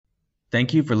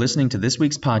Thank you for listening to this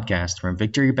week's podcast from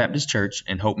Victory Baptist Church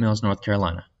in Hope Mills, North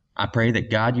Carolina. I pray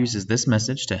that God uses this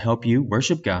message to help you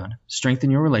worship God, strengthen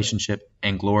your relationship,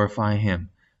 and glorify Him.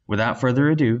 Without further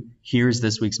ado, here is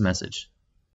this week's message.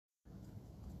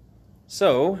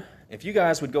 So, if you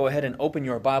guys would go ahead and open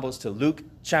your Bibles to Luke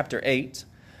chapter 8.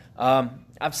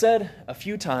 I've said a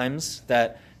few times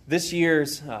that this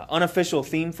year's unofficial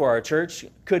theme for our church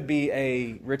could be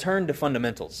a return to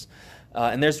fundamentals.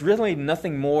 And there's really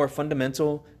nothing more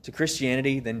fundamental to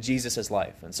Christianity than Jesus'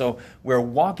 life. And so we're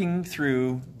walking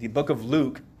through the book of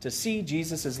Luke to see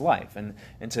Jesus' life and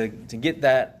to get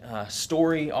that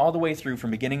story all the way through from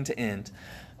beginning to end.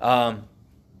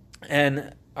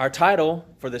 And our title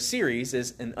for the series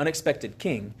is An Unexpected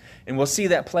King. And we'll see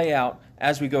that play out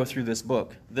as we go through this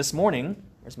book. This morning,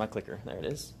 where's my clicker? There it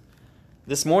is.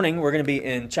 This morning we're going to be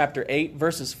in chapter 8,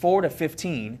 verses 4 to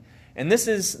 15. And this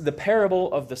is the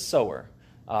parable of the sower.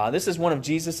 This is one of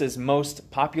Jesus'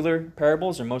 most popular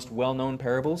parables or most well-known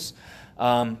parables.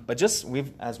 But as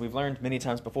we've learned many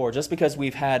times before, just because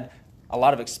we've had a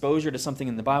lot of exposure to something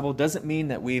in the Bible doesn't mean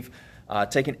that we've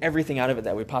taken everything out of it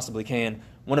that we possibly can.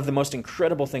 One of the most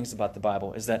incredible things about the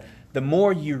Bible is that the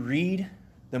more you read,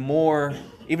 the more,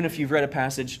 even if you've read a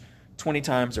passage 20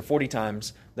 times or 40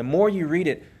 times, the more you read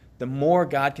it, the more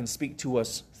God can speak to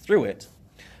us through it.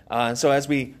 So as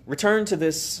we return to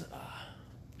this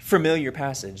familiar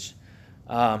passage,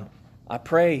 I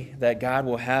pray that God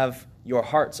will have your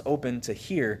hearts open to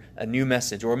hear a new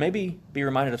message, or maybe be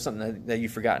reminded of something that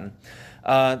you've forgotten.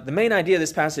 The main idea of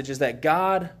this passage is that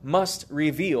God must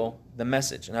reveal the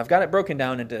message. And I've got it broken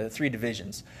down into 3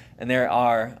 divisions. And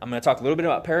I'm going to talk a little bit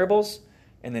about parables,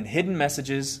 and then hidden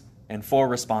messages, and 4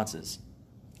 responses.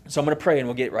 So I'm going to pray and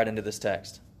we'll get right into this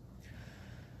text.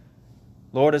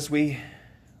 Lord, as we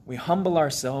humble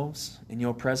ourselves in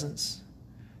your presence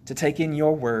to take in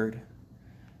your word,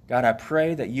 God, I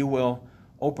pray that you will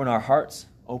open our hearts,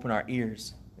 open our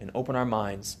ears, and open our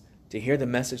minds to hear the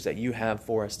message that you have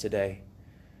for us today.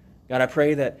 God, I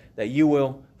pray that you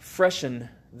will freshen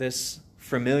this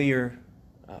familiar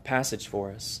passage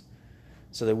for us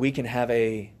so that we can have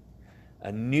a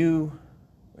new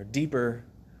or deeper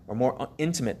or more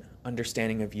intimate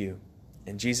understanding of you.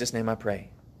 In Jesus' name I pray.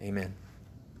 Amen.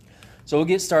 So we'll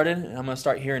get started, and I'm going to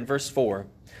start here in verse 4.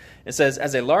 It says,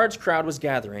 "As a large crowd was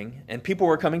gathering, and people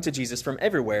were coming to Jesus from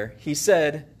everywhere, he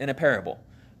said in a parable."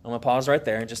 I'm going to pause right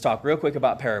there and just talk real quick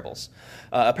about parables.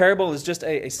 A parable is just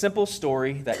a simple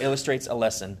story that illustrates a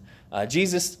lesson.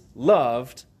 Jesus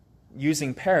loved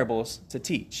using parables to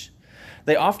teach.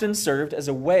 They often served as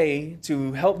a way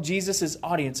to help Jesus'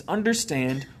 audience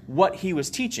understand what he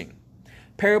was teaching.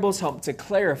 Parables helped to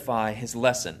clarify his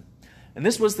lesson. And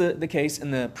this was the case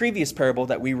in the previous parable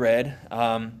that we read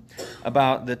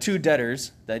about the 2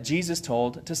 debtors that Jesus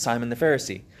told to Simon the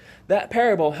Pharisee. That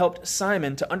parable helped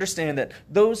Simon to understand that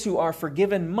those who are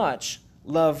forgiven much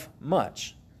love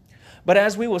much. But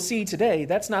as we will see today,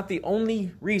 that's not the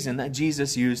only reason that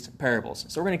Jesus used parables.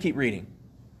 So we're going to keep reading.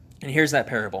 And here's that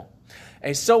parable.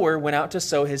 "A sower went out to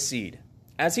sow his seed.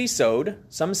 As he sowed,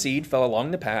 some seed fell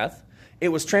along the path.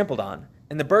 It was trampled on,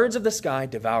 and the birds of the sky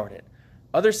devoured it.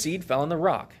 Other seed fell on the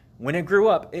rock. When it grew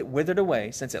up, it withered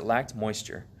away, since it lacked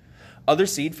moisture. Other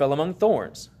seed fell among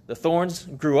thorns. The thorns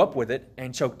grew up with it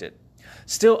and choked it.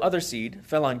 Still other seed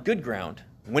fell on good ground.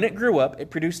 When it grew up, it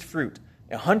produced fruit,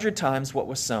 100 times what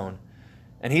was sown."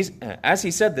 And as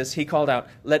he said this, he called out,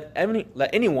 let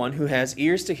anyone who has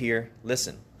ears to hear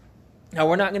listen." Now,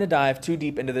 we're not going to dive too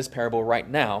deep into this parable right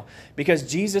now,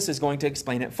 because Jesus is going to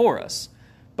explain it for us.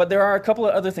 But there are a couple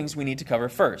of other things we need to cover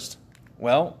first.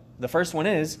 Well, the first one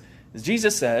is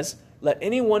Jesus says, "Let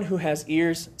anyone who has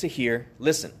ears to hear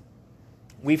listen."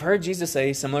 We've heard Jesus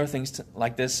say similar things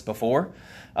like this before.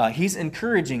 He's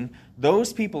encouraging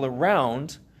those people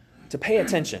around to pay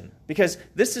attention, because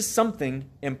this is something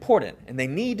important, and they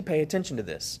need to pay attention to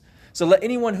this. So let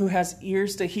anyone who has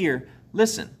ears to hear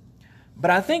listen. But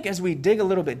I think as we dig a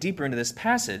little bit deeper into this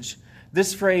passage,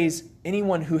 this phrase,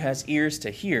 "anyone who has ears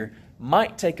to hear,"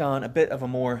 might take on a bit of a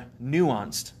more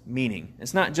nuanced meaning.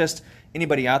 It's not just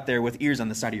anybody out there with ears on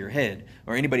the side of your head,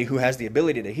 or anybody who has the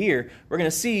ability to hear. We're going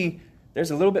to see there's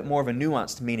a little bit more of a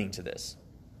nuanced meaning to this.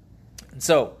 And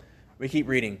so, we keep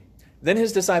reading. "Then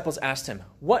his disciples asked him,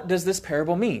 'What does this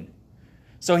parable mean?'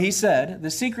 So he said,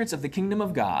 'The secrets of the kingdom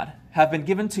of God have been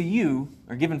given to you,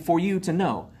 or given for you to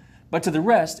know, but to the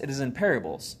rest it is in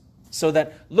parables, so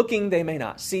that looking they may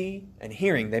not see, and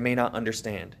hearing they may not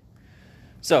understand.'"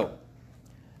 So,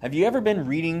 have you ever been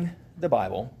reading the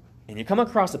Bible, and you come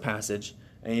across a passage,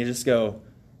 and you just go,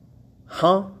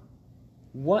 "Huh?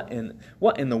 What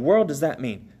in the world does that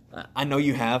mean? I know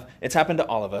you have. It's happened to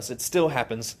all of us. It still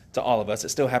happens to all of us. It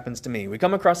still happens to me. We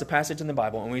come across a passage in the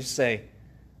Bible and we say,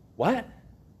 what?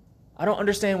 I don't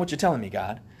understand what you're telling me,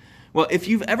 God. Well, if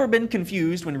you've ever been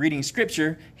confused when reading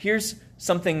Scripture, here's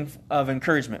something of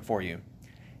encouragement for you.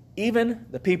 Even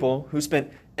the people who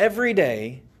spent every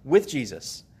day with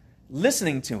Jesus,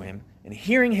 listening to him and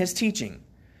hearing his teaching,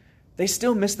 they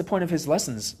still miss the point of his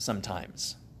lessons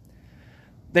sometimes.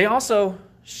 They also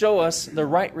show us the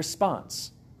right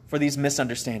response for these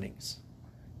misunderstandings.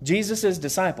 Jesus'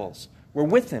 disciples were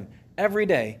with him every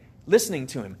day, listening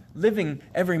to him, living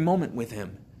every moment with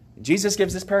him. Jesus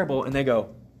gives this parable and they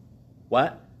go,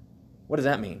 what? What does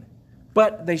that mean?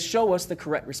 But they show us the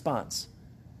correct response.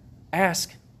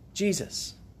 Ask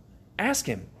Jesus. Ask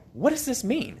him, what does this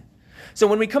mean? So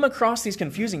when we come across these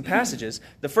confusing passages,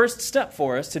 the first step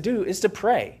for us to do is to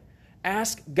pray.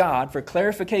 Ask God for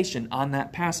clarification on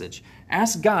that passage.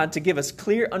 Ask God to give us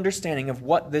clear understanding of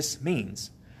what this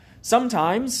means.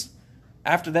 Sometimes,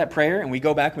 after that prayer, and we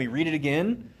go back and we read it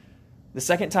again, the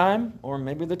second time, or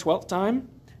maybe the 12th time,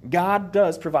 God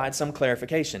does provide some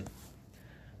clarification.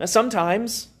 Now,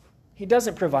 sometimes he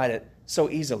doesn't provide it so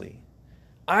easily.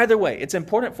 Either way, it's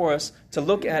important for us to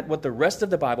look at what the rest of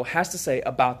the Bible has to say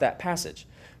about that passage.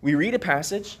 We read a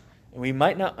passage, and we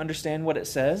might not understand what it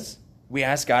says. We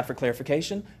ask God for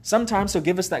clarification. Sometimes he'll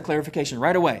give us that clarification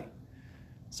right away.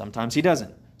 Sometimes he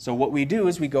doesn't. So what we do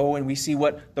is we go and we see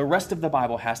what the rest of the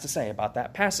Bible has to say about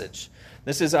that passage.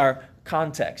 This is our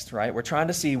context, right? We're trying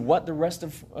to see what the rest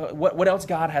of what else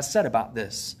God has said about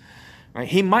this. Right?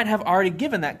 He might have already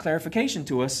given that clarification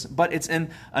to us, but it's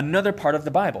in another part of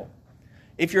the Bible.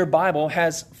 If your Bible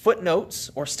has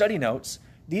footnotes or study notes,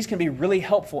 these can be really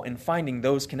helpful in finding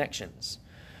those connections.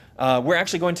 We're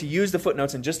actually going to use the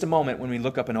footnotes in just a moment when we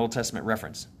look up an Old Testament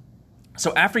reference.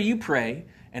 So after you pray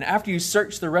and after you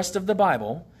search the rest of the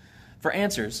Bible for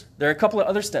answers, there are a couple of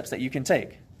other steps that you can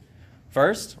take.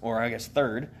 First, or I guess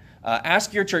third,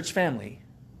 ask your church family.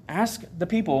 Ask the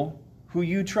people who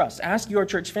you trust. Ask your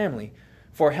church family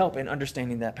for help in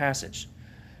understanding that passage.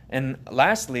 And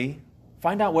lastly,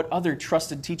 find out what other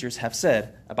trusted teachers have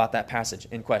said about that passage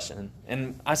in question.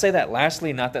 And I say that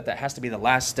lastly, not that that has to be the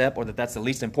last step or that that's the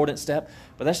least important step,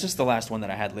 but that's just the last one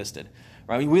that I had listed.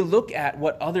 Right? We look at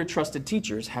what other trusted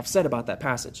teachers have said about that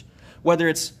passage. Whether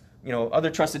it's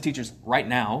other trusted teachers right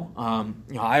now.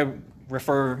 I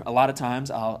refer a lot of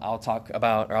times. I'll talk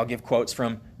about or I'll give quotes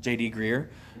from J.D. Greear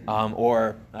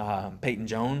or Peyton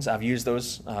Jones. I've used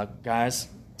those guys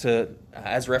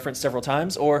as reference several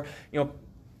times. Or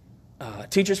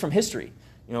teachers from history,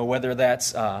 whether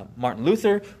that's Martin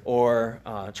Luther or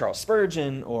Charles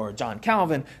Spurgeon or John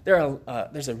Calvin.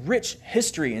 There's a rich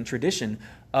history and tradition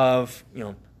of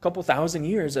a couple thousand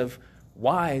years of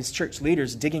wise church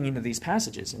leaders digging into these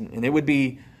passages, and it would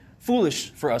be foolish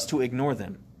for us to ignore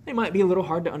them. They might be a little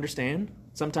hard to understand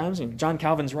sometimes, and John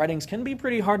Calvin's writings can be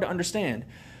pretty hard to understand,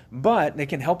 but they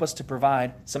can help us to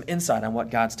provide some insight on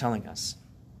what God's telling us.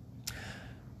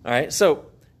 All right, so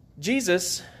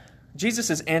Jesus'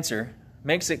 answer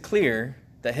makes it clear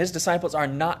that his disciples are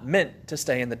not meant to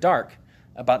stay in the dark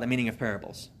about the meaning of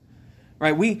parables.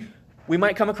 Right? We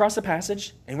might come across a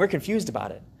passage and we're confused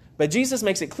about it. But Jesus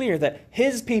makes it clear that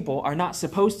his people are not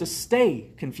supposed to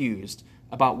stay confused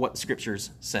about what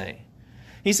scriptures say.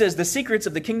 He says, the secrets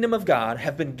of the kingdom of God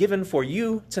have been given for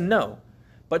you to know,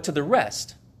 but to the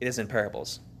rest it is in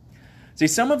parables. See,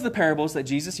 some of the parables that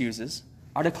Jesus uses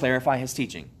are to clarify his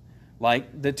teaching,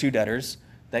 like the two debtors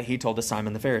that he told to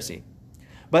Simon the Pharisee.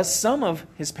 But some of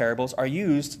his parables are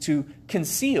used to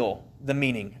conceal the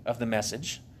meaning of the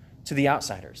message to the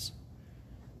outsiders.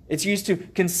 It's used to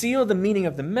conceal the meaning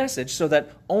of the message so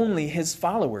that only his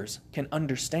followers can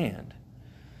understand.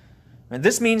 And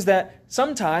this means that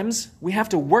sometimes we have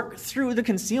to work through the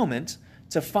concealment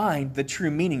to find the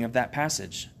true meaning of that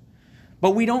passage.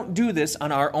 But we don't do this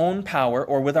on our own power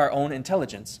or with our own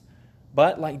intelligence.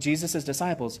 But like Jesus'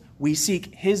 disciples, we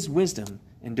seek his wisdom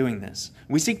in doing this.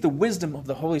 We seek the wisdom of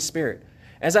the Holy Spirit.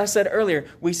 As I said earlier,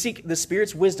 we seek the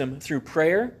Spirit's wisdom through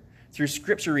prayer, through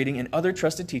scripture reading, and other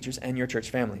trusted teachers and your church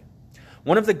family.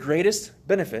 One of the greatest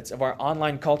benefits of our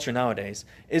online culture nowadays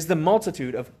is the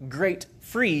multitude of great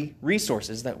free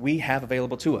resources that we have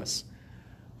available to us.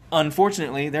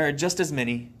 Unfortunately, there are just as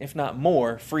many, if not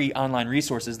more, free online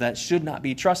resources that should not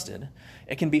be trusted.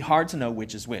 It can be hard to know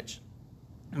which is which.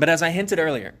 But as I hinted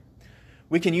earlier,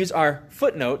 we can use our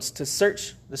footnotes to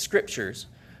search the scriptures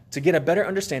to get a better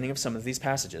understanding of some of these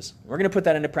passages. We're going to put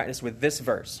that into practice with this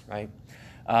verse, right?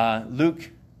 Luke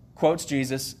quotes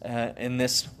Jesus in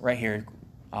this right here.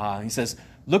 He says,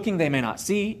 looking they may not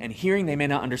see, and hearing they may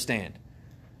not understand.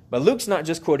 But Luke's not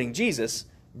just quoting Jesus.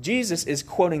 Jesus is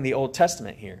quoting the Old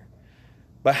Testament here.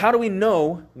 But how do we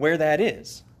know where that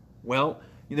is? Well,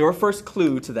 our first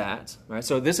clue to that, right?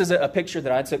 So this is a picture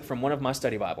that I took from one of my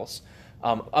study Bibles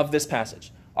of this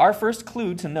passage. Our first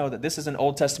clue to know that this is an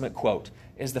Old Testament quote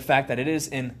is the fact that it is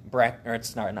in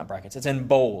it's not brackets, it's in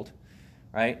bold,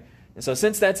 right? And so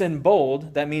since that's in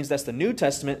bold, that means that's the New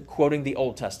Testament quoting the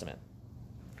Old Testament.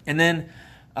 And then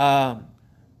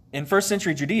in first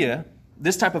century Judea,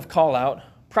 this type of call out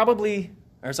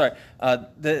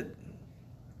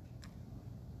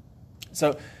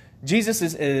so Jesus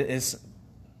is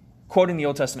quoting the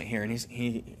Old Testament here, and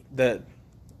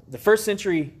the first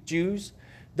century Jews,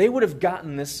 they would have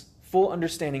gotten this full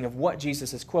understanding of what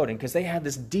Jesus is quoting because they had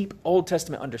this deep Old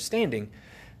Testament understanding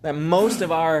that most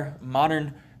of our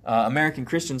modern American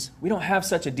Christians, we don't have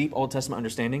such a deep Old Testament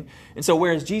understanding. And so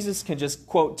whereas Jesus can just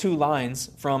quote 2 lines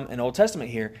from an Old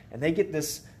Testament here, and they get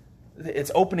this,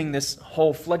 it's opening this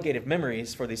whole floodgate of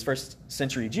memories for these first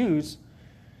century Jews.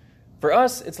 For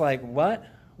us, it's like, what?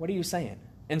 What are you saying?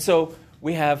 And so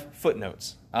we have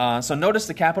footnotes. So notice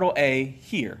the capital A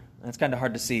here. That's kind of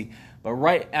hard to see. But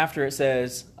right after it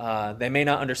says, they may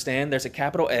not understand, there's a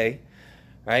capital A,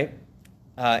 right?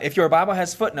 If your Bible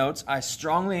has footnotes, I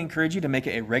strongly encourage you to make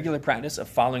it a regular practice of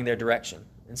following their direction.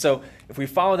 And so if we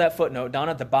follow that footnote down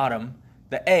at the bottom,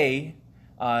 the A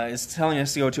is telling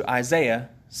us to go to Isaiah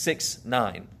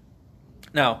 6:9.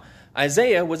 Now,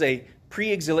 Isaiah was a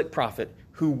pre-exilic prophet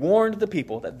who warned the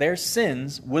people that their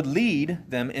sins would lead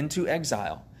them into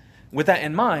exile. With that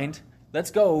in mind,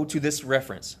 let's go to this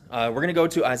reference. We're going to go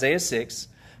to Isaiah 6,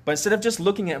 but instead of just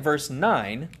looking at verse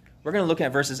 9, we're going to look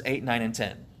at verses 8, 9, and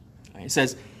 10. It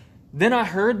says, "Then I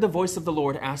heard the voice of the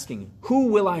Lord asking, 'Who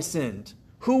will I send?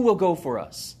 Who will go for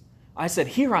us?' I said,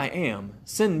 'Here I am,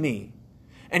 send me.'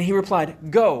 And he replied,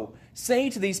 'Go, say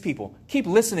to these people, keep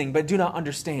listening but do not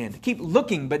understand. Keep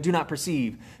looking but do not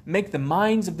perceive. Make the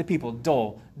minds of the people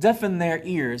dull, deafen their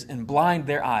ears and blind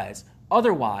their eyes.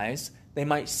 Otherwise, they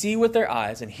might see with their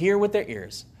eyes and hear with their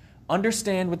ears,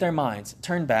 understand with their minds,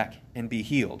 turn back and be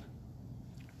healed.'"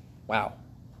 Wow,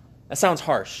 that sounds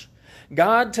harsh.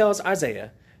 God tells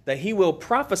Isaiah that he will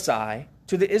prophesy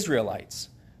to the Israelites,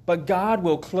 but God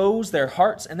will close their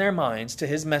hearts and their minds to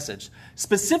his message,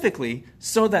 specifically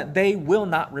so that they will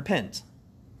not repent.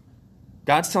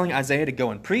 God's telling Isaiah to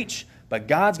go and preach, but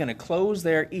God's going to close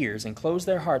their ears and close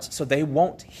their hearts so they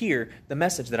won't hear the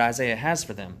message that Isaiah has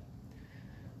for them.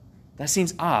 That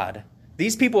seems odd.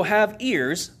 These people have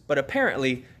ears, but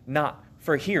apparently not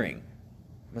for hearing.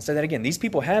 I'm going to say that again. These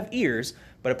people have ears,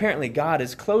 but apparently God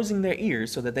is closing their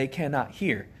ears so that they cannot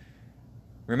hear.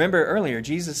 Remember earlier,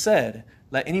 Jesus said,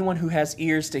 "Let anyone who has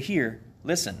ears to hear,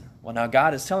 listen." Well, now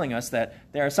God is telling us that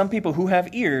there are some people who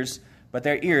have ears, but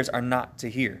their ears are not to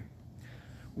hear.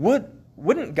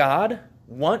 Wouldn't God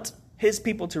want his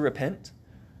people to repent?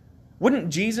 Wouldn't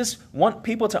Jesus want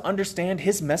people to understand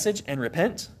his message and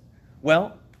repent?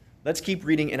 Well, let's keep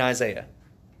reading in Isaiah.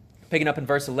 Picking up in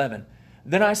verse 11.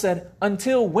 "Then I said,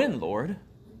 'Until when, Lord?'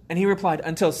 And he replied,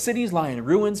 'Until cities lie in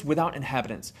ruins without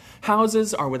inhabitants.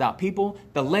 Houses are without people.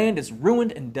 The land is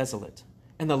ruined and desolate.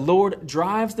 And the Lord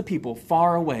drives the people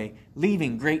far away,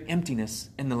 leaving great emptiness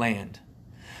in the land.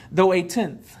 Though a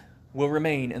tenth will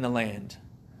remain in the land,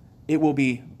 it will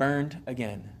be burned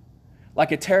again.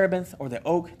 Like a terebinth or the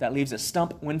oak that leaves a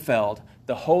stump when felled,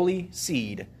 the holy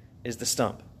seed is the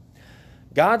stump."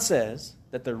 God says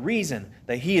that the reason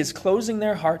that he is closing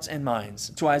their hearts and minds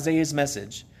to Isaiah's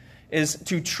message is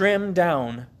to trim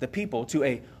down the people to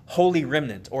a holy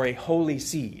remnant or a holy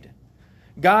seed.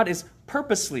 God is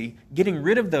purposely getting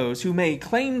rid of those who may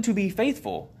claim to be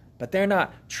faithful, but they're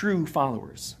not true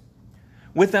followers.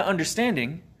 With that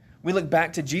understanding, we look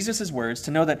back to Jesus' words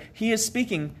to know that he is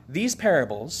speaking these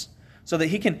parables so that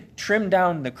he can trim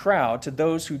down the crowd to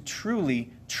those who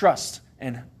truly trust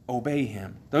and obey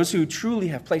him, those who truly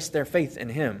have placed their faith in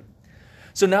him.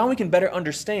 So now we can better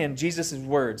understand Jesus'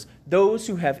 words. Those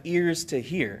who have ears to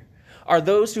hear are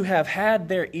those who have had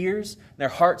their ears, their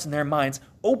hearts, and their minds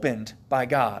opened by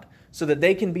God so that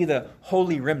they can be the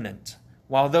holy remnant,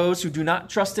 while those who do not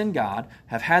trust in God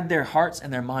have had their hearts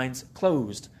and their minds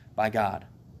closed by God.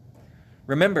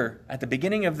 Remember, at the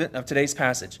beginning of today's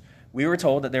passage, we were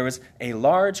told that there was a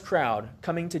large crowd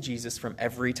coming to Jesus from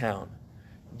every town.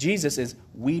 Jesus is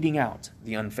weeding out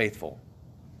the unfaithful.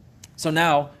 So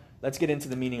now, let's get into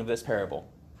the meaning of this parable.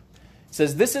 It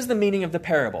says, this is the meaning of the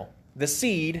parable. The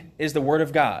seed is the word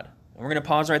of God. And we're going to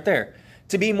pause right there.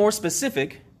 To be more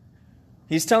specific,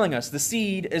 he's telling us the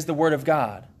seed is the word of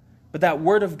God. But that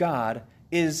word of God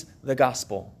is the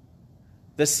gospel.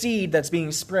 The seed that's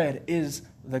being spread is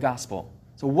the gospel.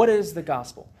 So what is the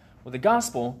gospel? Well, the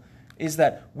gospel is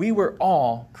that we were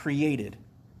all created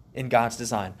in God's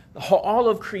design. All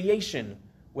of creation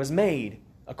was made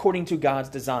according to God's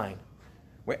design,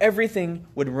 where everything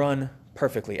would run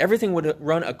perfectly. Everything would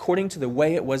run according to the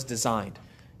way it was designed.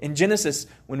 In Genesis,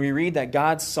 when we read that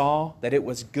God saw that it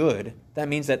was good, that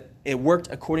means that it worked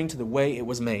according to the way it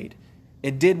was made.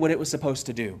 It did what it was supposed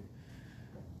to do.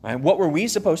 Right? What were we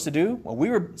supposed to do? Well, we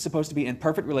were supposed to be in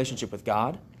perfect relationship with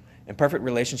God, in perfect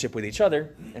relationship with each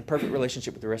other, in perfect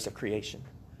relationship with the rest of creation.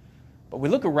 But we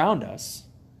look around us,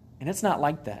 and it's not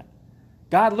like that.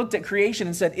 God looked at creation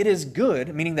and said, it is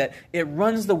good, meaning that it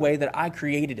runs the way that I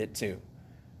created it to.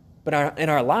 But in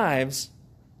our lives,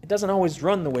 it doesn't always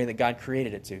run the way that God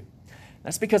created it to.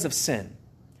 That's because of sin.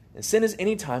 And sin is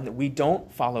any time that we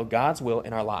don't follow God's will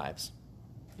in our lives.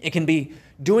 It can be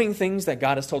doing things that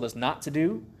God has told us not to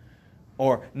do,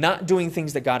 or not doing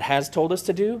things that God has told us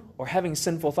to do, or having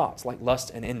sinful thoughts like lust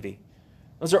and envy.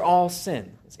 Those are all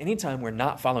sin. It's any time we're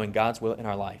not following God's will in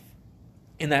our life.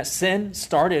 And that sin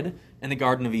started in the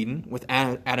Garden of Eden with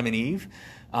Adam and Eve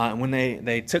when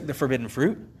they took the forbidden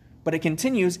fruit. But it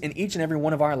continues in each and every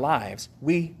one of our lives.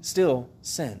 We still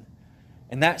sin.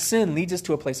 And that sin leads us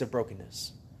to a place of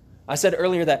brokenness. I said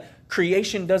earlier that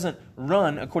creation doesn't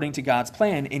run according to God's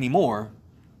plan anymore.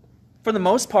 For the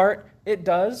most part, it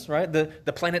does, right?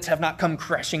 The planets have not come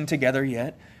crashing together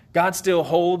yet. God still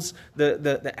holds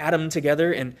the atom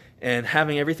together and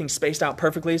having everything spaced out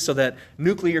perfectly so that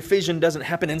nuclear fission doesn't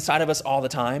happen inside of us all the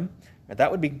time.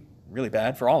 That would be really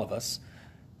bad for all of us.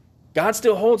 God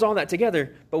still holds all that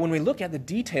together, but when we look at the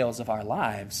details of our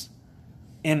lives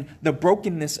and the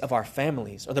brokenness of our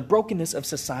families or the brokenness of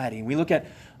society, we look at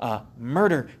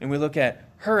murder and we look at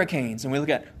hurricanes and we look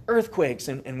at earthquakes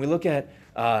and we look at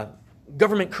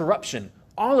government corruption.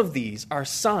 All of these are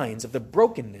signs of the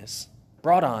brokenness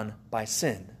brought on by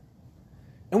sin.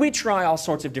 And we try all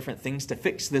sorts of different things to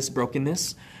fix this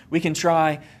brokenness. We can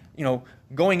try,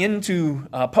 going into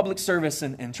public service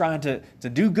and trying to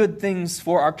do good things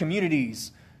for our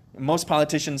communities. Most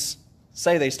politicians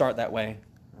say they start that way.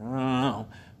 I don't know.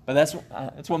 But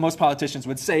that's what most politicians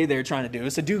would say they're trying to do,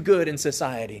 is to do good in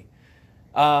society.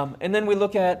 And then we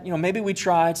look at, maybe we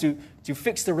try to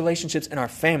fix the relationships in our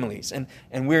families.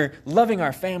 And we're loving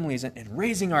our families and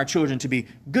raising our children to be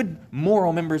good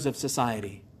moral members of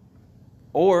society.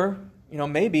 Or,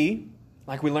 maybe,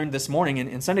 like we learned this morning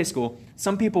in Sunday school,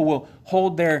 some people will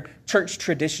hold their church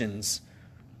traditions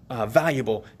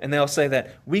valuable. And they'll say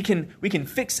that we can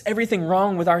fix everything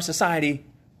wrong with our society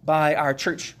by our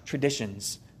church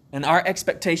traditions and our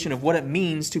expectation of what it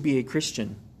means to be a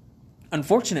Christian.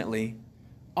 Unfortunately,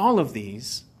 none of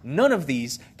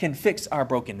these can fix our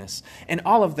brokenness, and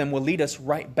all of them will lead us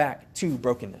right back to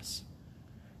brokenness.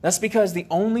 That's because the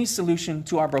only solution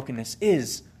to our brokenness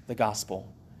is the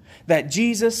gospel. That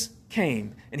Jesus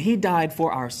came and he died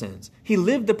for our sins. He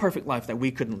lived the perfect life that we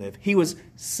couldn't live. He was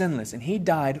sinless and he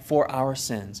died for our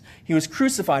sins. He was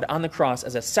crucified on the cross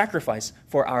as a sacrifice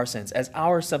for our sins, as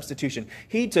our substitution.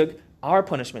 He took our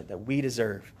punishment that we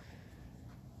deserve.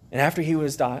 And after he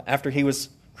was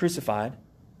crucified,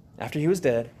 after he was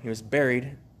dead, he was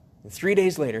buried, and 3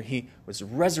 days later he was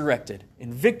resurrected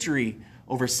in victory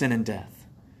over sin and death.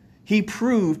 He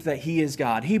proved that he is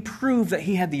God. He proved that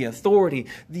he had the authority,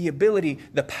 the ability,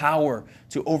 the power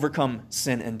to overcome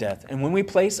sin and death. And when we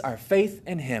place our faith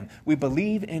in him, we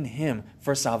believe in him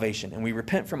for salvation, and we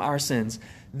repent from our sins,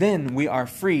 then we are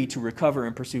free to recover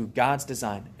and pursue God's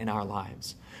design in our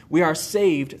lives. We are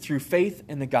saved through faith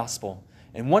in the gospel.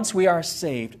 And once we are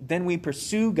saved, then we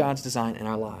pursue God's design in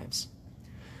our lives.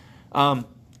 I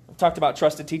talked about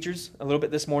trusted teachers a little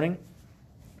bit this morning.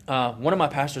 One of my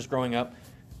pastors growing up,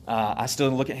 I still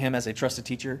look at him as a trusted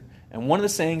teacher. And one of the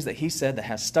sayings that he said that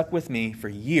has stuck with me for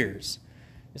years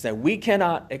is that we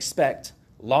cannot expect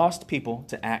lost people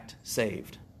to act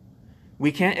saved.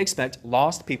 We can't expect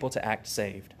lost people to act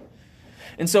saved.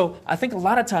 And so I think a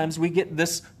lot of times we get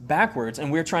this backwards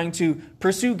and we're trying to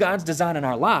pursue God's design in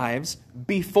our lives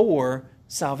before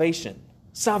salvation.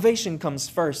 Salvation comes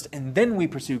first and then we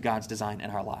pursue God's design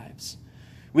in our lives.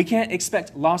 We can't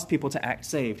expect lost people to act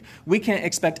saved. We can't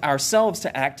expect ourselves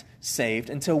to act saved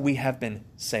until we have been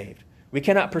saved. We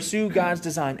cannot pursue God's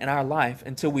design in our life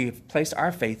until we've placed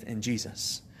our faith in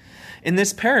Jesus. In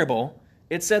this parable,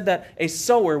 it said that a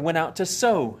sower went out to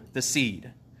sow the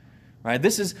seed. Right?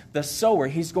 This is the sower.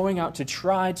 He's going out to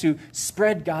try to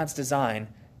spread God's design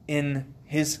in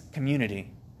his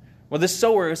community. Well, this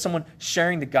sower is someone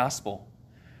sharing the gospel.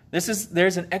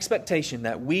 There's an expectation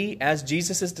that we, as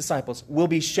Jesus' disciples, will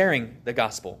be sharing the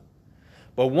gospel.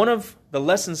 But one of the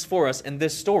lessons for us in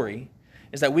this story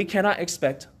is that we cannot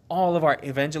expect all of our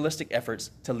evangelistic efforts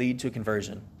to lead to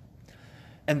conversion.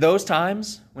 And those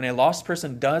times when a lost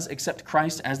person does accept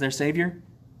Christ as their Savior,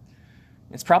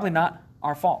 it's probably not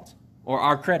our fault or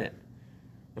our credit.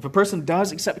 If a person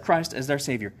does accept Christ as their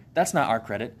Savior, that's not our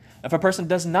credit. If a person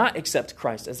does not accept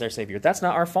Christ as their Savior, that's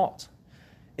not our fault.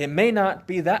 It may not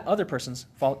be that other person's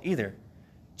fault either.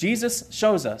 Jesus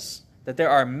shows us that there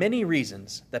are many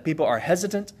reasons that people are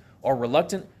hesitant or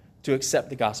reluctant to accept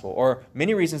the gospel, or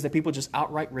many reasons that people just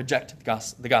outright reject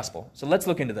the gospel. So let's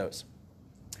look into those.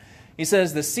 He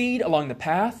says, the seed along the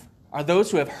path are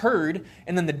those who have heard,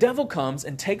 and then the devil comes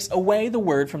and takes away the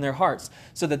word from their hearts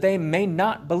so that they may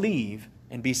not believe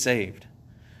and be saved.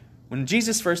 When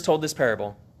Jesus first told this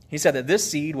parable, he said that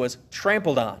this seed was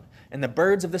trampled on, and the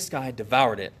birds of the sky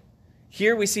devoured it.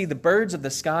 Here we see the birds of the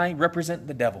sky represent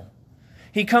the devil.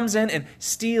 He comes in and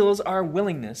steals our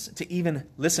willingness to even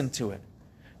listen to it.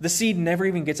 The seed never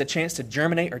even gets a chance to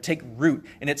germinate or take root,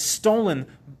 and it's stolen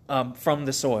from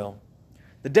the soil.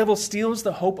 The devil steals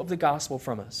the hope of the gospel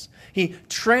from us. He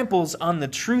tramples on the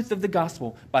truth of the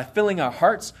gospel by filling our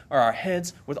hearts or our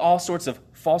heads with all sorts of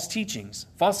false teachings,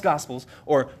 false gospels,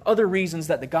 or other reasons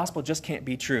that the gospel just can't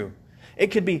be true. It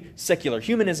could be secular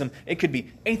humanism, it could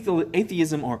be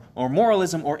atheism or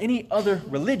moralism or any other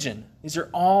religion. These are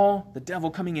all the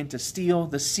devil coming in to steal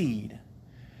the seed.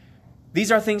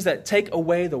 These are things that take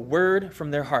away the word from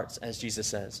their hearts, as Jesus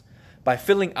says, by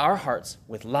filling our hearts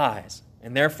with lies.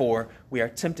 And therefore, we are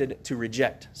tempted to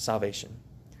reject salvation.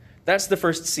 That's the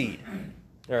first seed.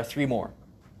 There are three more.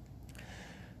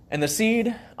 And the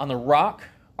seed on the rock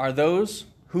are those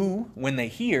who, when they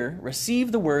hear,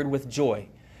 receive the word with joy.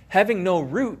 Having no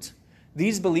root,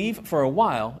 these believe for a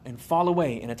while and fall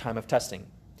away in a time of testing.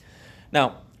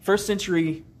 Now, first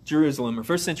century Jerusalem or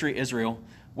first century Israel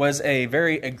was a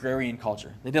very agrarian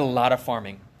culture. They did a lot of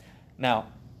farming. Now,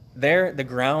 there the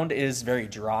ground is very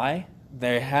dry.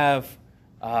 They have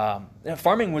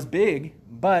farming was big,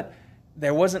 but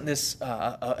there wasn't this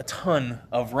a ton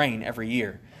of rain every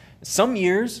year. Some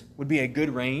years would be a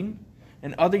good rain,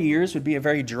 and other years would be a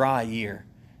very dry year.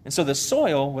 And so the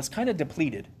soil was kind of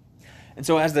depleted. And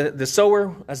so as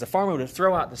the farmer would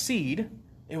throw out the seed,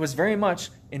 it was very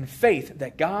much in faith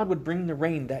that God would bring the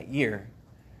rain that year.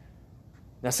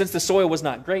 Now, since the soil was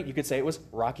not great, you could say it was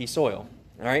rocky soil.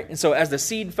 All right? And so as the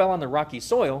seed fell on the rocky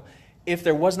soil, if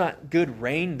there was not good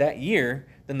rain that year,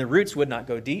 then the roots would not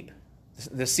go deep.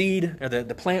 The seed or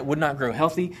the plant would not grow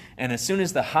healthy. And as soon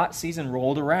as the hot season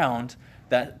rolled around,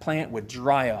 that plant would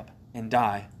dry up and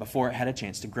die before it had a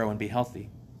chance to grow and be healthy.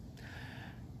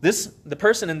 The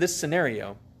person in this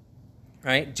scenario,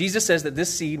 right? Jesus says that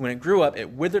this seed, when it grew up, it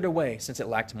withered away since it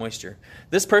lacked moisture.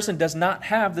 This person does not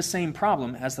have the same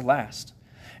problem as the last.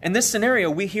 In this scenario,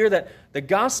 we hear that the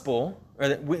gospel, or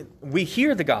that we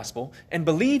hear the gospel and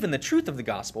believe in the truth of the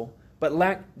gospel, but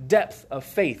lack depth of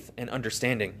faith and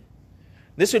understanding.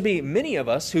 This would be many of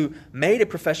us who made a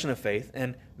profession of faith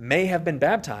and may have been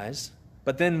baptized,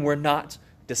 but then were not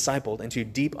discipled into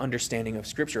deep understanding of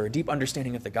Scripture or deep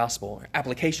understanding of the gospel or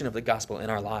application of the gospel in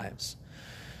our lives.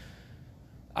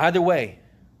 Either way,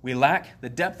 we lack the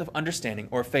depth of understanding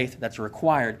or faith that's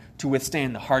required to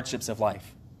withstand the hardships of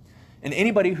life. And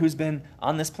anybody who's been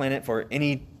on this planet for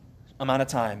any amount of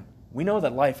time, we know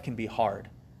that life can be hard.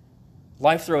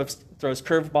 Life throws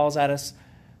curveballs at us.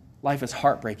 Life is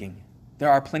heartbreaking. There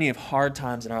are plenty of hard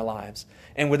times in our lives.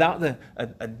 And without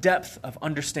a depth of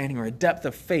understanding or a depth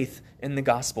of faith in the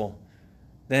gospel,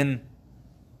 then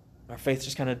our faith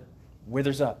just kind of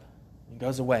withers up and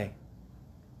goes away.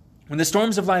 When the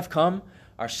storms of life come,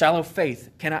 our shallow faith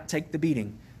cannot take the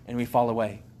beating and we fall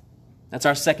away. That's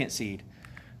our second seed.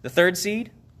 The third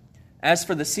seed, as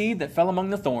for the seed that fell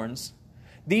among the thorns,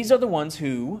 these are the ones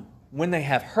who, when they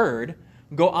have heard,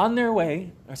 go on their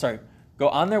way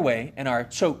and are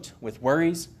choked with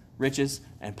worries, riches,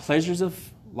 and pleasures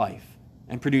of life,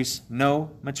 and produce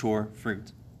no mature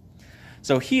fruit.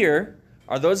 So here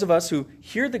are those of us who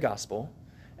hear the gospel,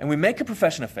 and we make a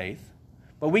profession of faith,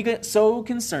 but we get so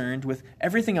concerned with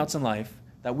everything else in life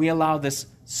that we allow this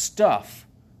stuff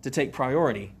to take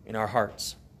priority in our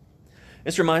hearts.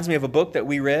 This reminds me of a book that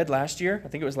we read last year. I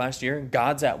think it was last year,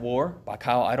 God's at War by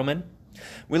Kyle Idleman.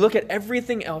 We look at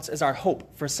everything else as our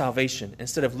hope for salvation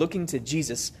instead of looking to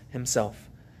Jesus himself.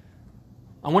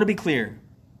 I want to be clear.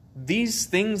 These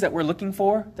things that we're looking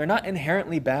for, they're not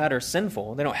inherently bad or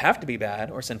sinful. They don't have to be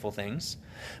bad or sinful things.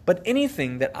 But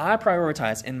anything that I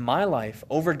prioritize in my life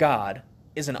over God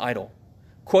is an idol.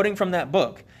 Quoting from that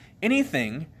book,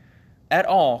 anything at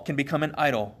all can become an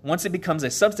idol once it becomes a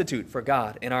substitute for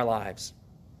God in our lives.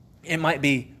 It might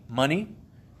be money.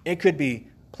 It could be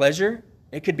pleasure.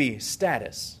 It could be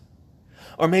status.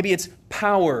 Or maybe it's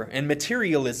power and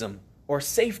materialism or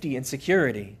safety and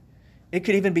security. It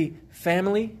could even be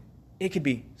family. It could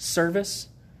be service.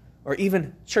 Or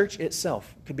even church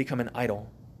itself could become an idol.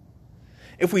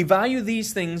 If we value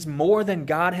these things more than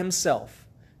God himself,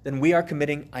 then we are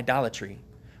committing idolatry.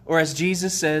 Or as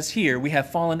Jesus says here, we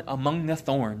have fallen among the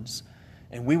thorns,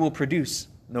 and we will produce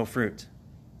no fruit.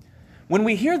 When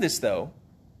we hear this, though,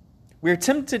 we are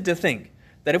tempted to think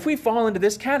that if we fall into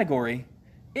this category,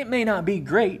 it may not be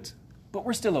great, but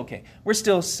we're still okay. We're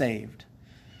still saved,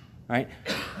 right?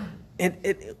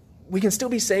 We can still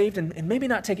be saved and maybe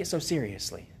not take it so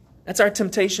seriously. That's our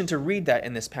temptation to read that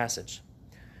in this passage.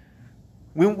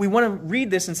 We want to read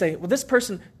this and say, well, this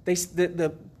person,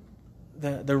 the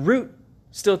root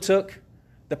still took,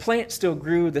 the plant still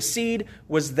grew, the seed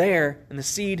was there, and the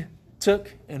seed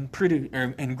took and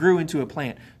grew into a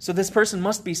plant. So this person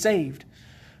must be saved.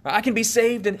 I can be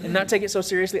saved and not take it so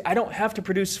seriously. I don't have to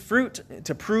produce fruit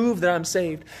to prove that I'm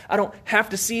saved. I don't have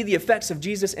to see the effects of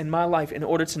Jesus in my life in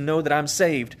order to know that I'm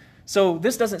saved. So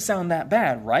this doesn't sound that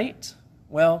bad, right?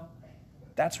 Well,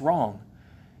 that's wrong.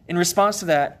 In response to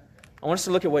that, I want us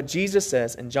to look at what Jesus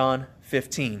says in John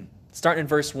 15, starting in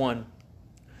verse 1.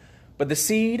 But the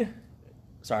seed,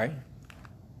 I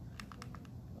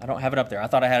don't have it up there. I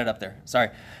thought I had it up there. Sorry.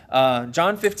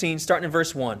 John 15, starting in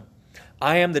verse 1.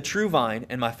 I am the true vine,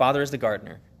 and my Father is the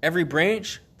gardener. Every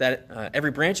branch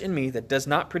in me that does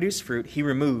not produce fruit, he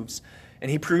removes,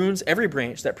 and he prunes every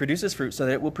branch that produces fruit so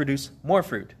that it will produce more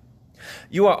fruit.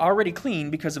 You are already clean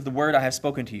because of the word I have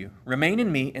spoken to you. Remain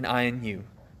in me, and I in you.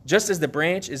 Just as the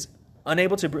branch is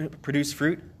unable to produce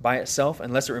fruit by itself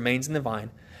unless it remains in the vine,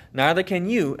 neither can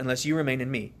you unless you remain in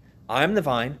me. I am the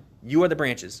vine, you are the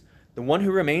branches. The one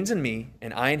who remains in me,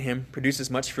 and I in him,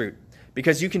 produces much fruit,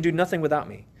 because you can do nothing without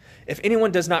me. If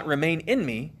anyone does not remain in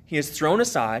me, he is thrown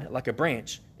aside like a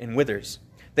branch and withers.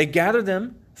 They gather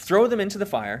them, throw them into the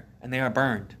fire, and they are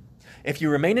burned. If you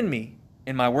remain in me,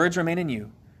 and my words remain in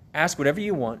you, ask whatever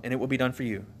you want, and it will be done for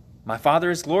you. My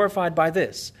Father is glorified by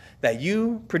this, that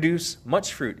you produce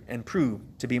much fruit and prove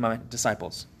to be my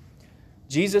disciples.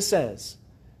 Jesus says,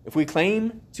 if we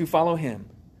claim to follow him,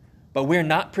 but we're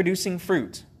not producing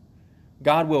fruit,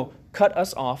 God will cut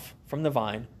us off from the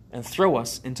vine and throw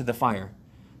us into the fire,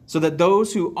 so that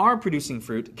those who are producing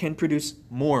fruit can produce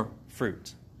more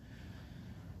fruit.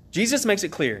 Jesus makes it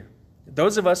clear,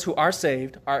 those of us who are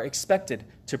saved are expected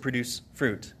to produce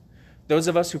fruit. Those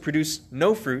of us who produce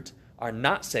no fruit are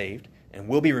not saved and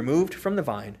will be removed from the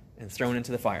vine and thrown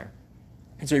into the fire.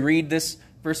 And so we read this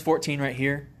verse 14 right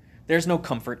here. There's no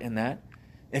comfort in that.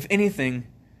 If anything,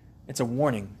 it's a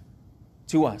warning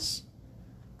to us.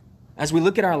 As we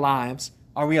look at our lives,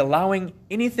 are we allowing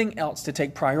anything else to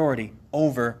take priority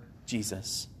over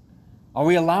Jesus? Are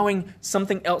we allowing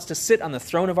something else to sit on the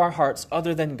throne of our hearts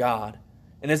other than God?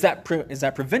 And is that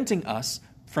preventing us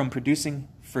from producing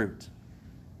fruit?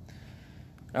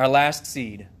 Our last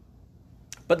seed.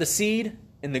 But the seed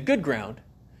in the good ground,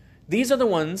 these are the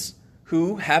ones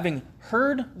who, having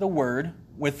heard the word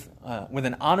with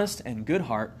an honest and good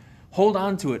heart, hold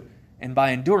on to it, and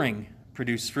by enduring,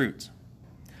 produce fruit.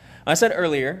 I said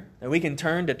earlier that we can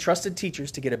turn to trusted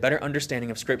teachers to get a better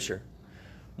understanding of Scripture.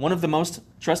 One of the most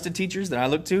trusted teachers that I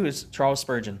look to is Charles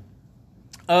Spurgeon.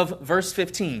 Of verse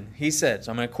 15, he said,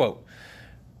 so I'm going to quote,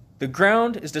 "The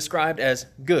ground is described as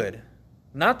good,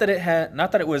 not that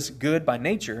it was good by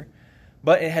nature,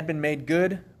 but it had been made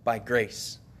good by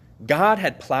grace. God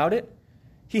had plowed it,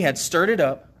 he had stirred it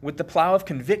up with the plow of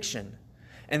conviction,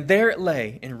 and there it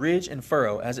lay in ridge and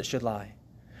furrow as it should lie.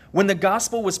 When the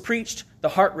gospel was preached, the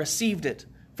heart received it,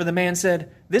 for the man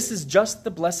said, 'This is just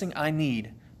the blessing I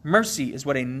need. Mercy is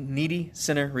what a needy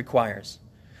sinner requires.'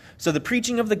 So the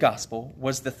preaching of the gospel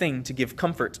was the thing to give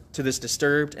comfort to this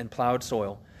disturbed and plowed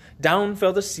soil. Down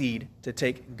fell the seed to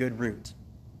take good root."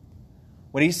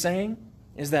 What he's saying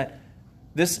is that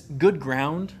this good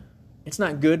ground, it's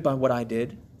not good by what I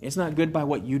did. It's not good by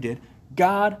what you did.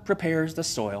 God prepares the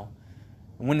soil.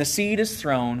 And when the seed is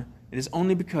thrown, it is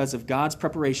only because of God's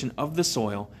preparation of the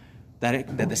soil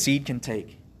that the seed can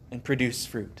take and produce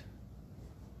fruit.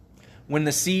 When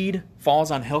the seed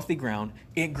falls on healthy ground,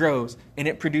 it grows and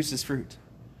it produces fruit.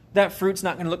 That fruit's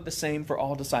not going to look the same for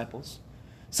all disciples.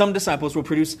 Some disciples will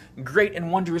produce great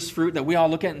and wondrous fruit that we all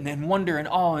look at and wonder and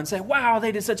awe and say, "Wow,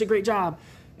 they did such a great job."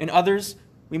 And others,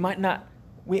 we might not.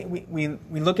 We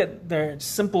look at their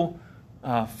simple,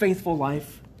 faithful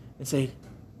life and say,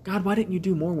 "God, why didn't you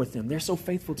do more with them? They're so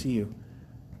faithful to you."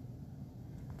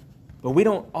 But we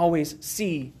don't always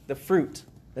see the fruit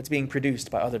that's being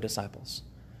produced by other disciples.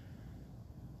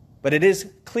 But it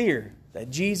is clear that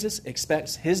Jesus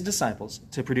expects his disciples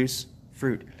to produce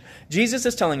fruit. Jesus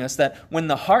is telling us that when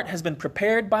the heart has been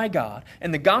prepared by God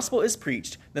and the gospel is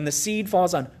preached, then the seed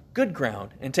falls on good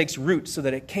ground and takes root so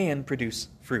that it can produce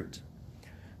fruit.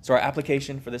 So our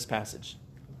application for this passage.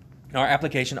 Our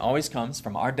application always comes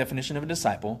from our definition of a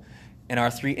disciple and our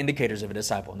three indicators of a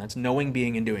disciple, and that's knowing,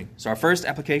 being, and doing. So our first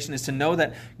application is to know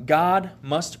that God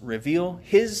must reveal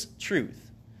His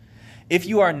truth. If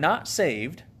you are not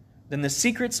saved, then the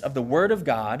secrets of the Word of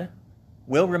God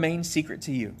will remain secret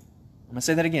to you. I'm going to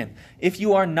say that again. If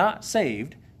you are not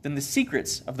saved, then the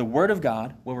secrets of the Word of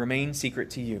God will remain secret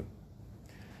to you.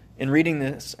 In reading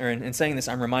this, or in saying this,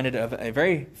 I'm reminded of a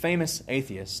very famous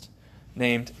atheist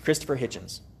named Christopher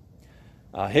Hitchens.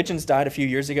 Hitchens died a few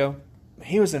years ago.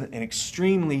 He was an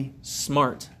extremely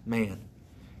smart man.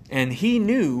 And he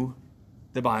knew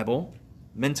the Bible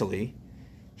mentally.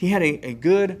 He had a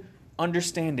good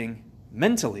understanding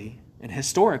mentally and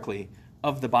historically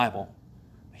of the Bible.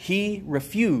 He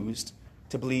refused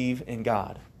to believe in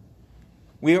God.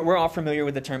 We're all familiar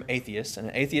with the term atheist, and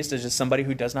an atheist is just somebody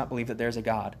who does not believe that there's a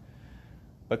God.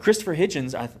 But Christopher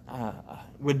Hitchens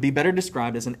would be better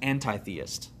described as an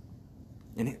anti-theist.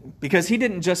 Because he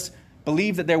didn't just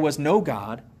believe that there was no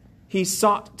God, he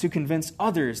sought to convince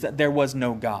others that there was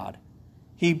no God.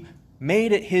 He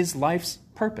made it his life's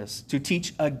purpose to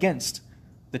teach against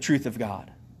the truth of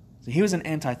God. So he was an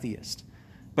anti-theist.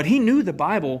 But he knew the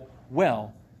Bible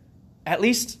well, at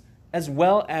least as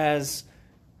well as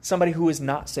somebody who is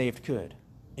not saved could.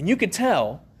 And you could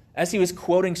tell, as he was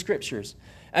quoting scriptures,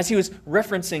 as he was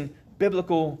referencing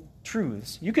biblical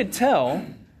truths, you could tell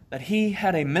that he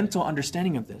had a mental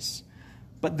understanding of this.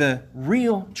 But the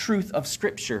real truth of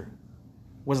Scripture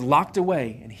was locked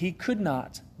away, and he could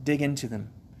not dig into them.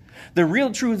 The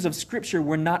real truths of Scripture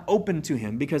were not open to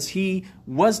him because he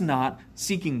was not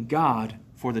seeking God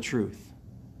for the truth.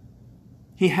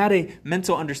 He had a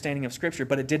mental understanding of Scripture,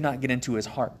 but it did not get into his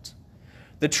heart.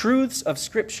 The truths of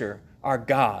Scripture are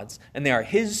God's, and they are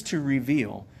His to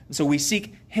reveal. And so we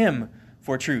seek Him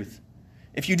for truth.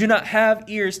 If you do not have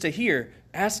ears to hear,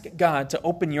 ask God to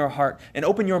open your heart and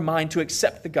open your mind to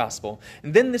accept the gospel.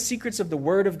 And then the secrets of the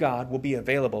Word of God will be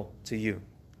available to you.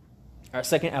 Our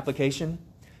second application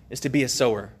is to be a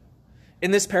sower.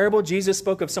 In this parable, Jesus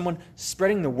spoke of someone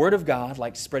spreading the Word of God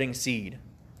like spreading seed.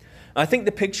 I think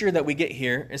the picture that we get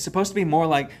here is supposed to be more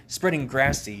like spreading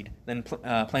grass seed than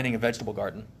planting a vegetable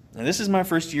garden. Now, this is my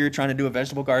first year trying to do a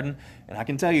vegetable garden, and I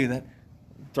can tell you that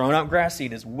throwing out grass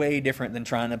seed is way different than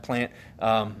trying to plant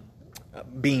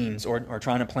beans or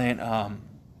trying to plant,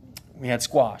 we had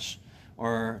squash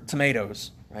or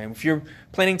tomatoes. Right? If you're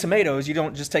planting tomatoes, you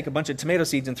don't just take a bunch of tomato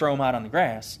seeds and throw them out on the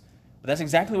grass. But that's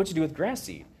exactly what you do with grass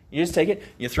seed. You just take it,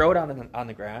 you throw it on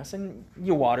the grass, and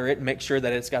you water it and make sure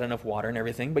that it's got enough water and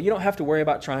everything. But you don't have to worry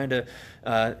about trying to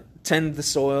tend the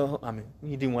soil. I mean,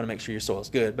 you do want to make sure your soil is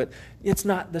good, but it's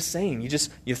not the same.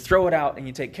 You throw it out and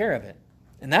you take care of it.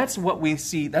 And that's what we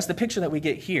see. That's the picture that we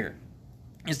get here,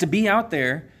 is to be out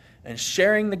there and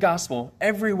sharing the gospel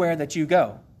everywhere that you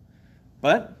go.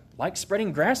 But like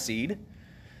spreading grass seed,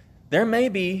 there may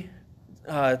be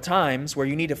times where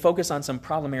you need to focus on some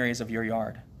problem areas of your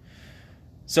yard.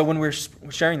 So when we're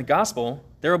sharing the gospel,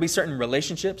 there will be certain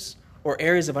relationships or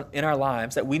areas in our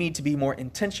lives that we need to be more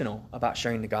intentional about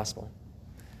sharing the gospel.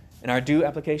 And our do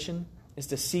application is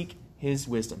to seek His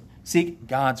wisdom. Seek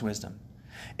God's wisdom.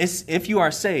 If you are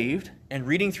saved and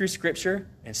reading through Scripture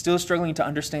and still struggling to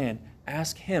understand,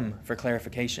 ask Him for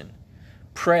clarification.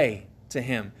 Pray to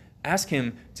Him. Ask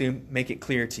Him to make it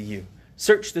clear to you.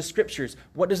 Search the Scriptures.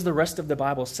 What does the rest of the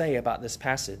Bible say about this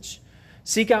passage?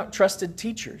 Seek out trusted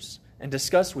teachers and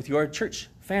discuss with your church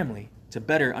family to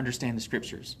better understand the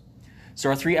Scriptures. So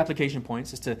our three application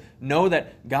points is to know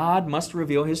that God must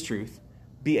reveal His truth,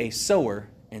 be a sower,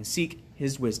 and seek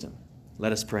His wisdom.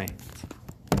 Let us pray.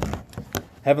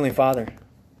 Heavenly Father,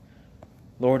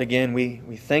 Lord, again, we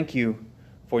thank You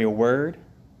for Your word,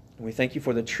 and we thank You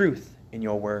for the truth in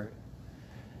Your word.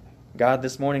 God,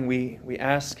 this morning we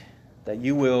ask that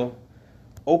You will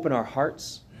open our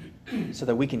hearts so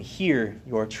that we can hear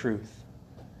Your truth.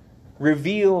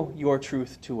 Reveal Your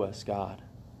truth to us, God.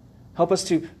 Help us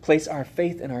to place our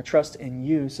faith and our trust in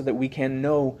You so that we can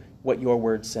know what Your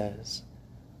word says.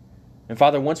 And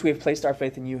Father, once we have placed our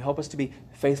faith in You, help us to be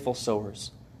faithful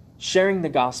sowers, sharing the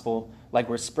gospel like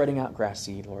we're spreading out grass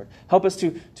seed, Lord. Help us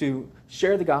to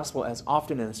share the gospel as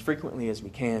often and as frequently as we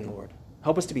can, Lord.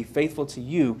 Help us to be faithful to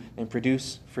You and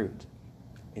produce fruit.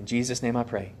 In Jesus' name I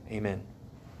pray. Amen.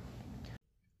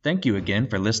 Thank you again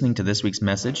for listening to this week's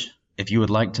message. If you would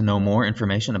like to know more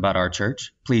information about our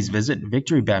church, please visit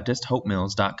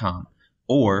victorybaptisthopemills.com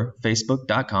or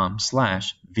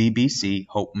facebook.com/VBC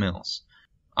Hope Mills.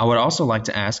 I would also like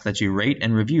to ask that you rate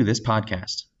and review this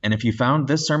podcast. And if you found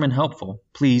this sermon helpful,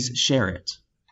 please share it.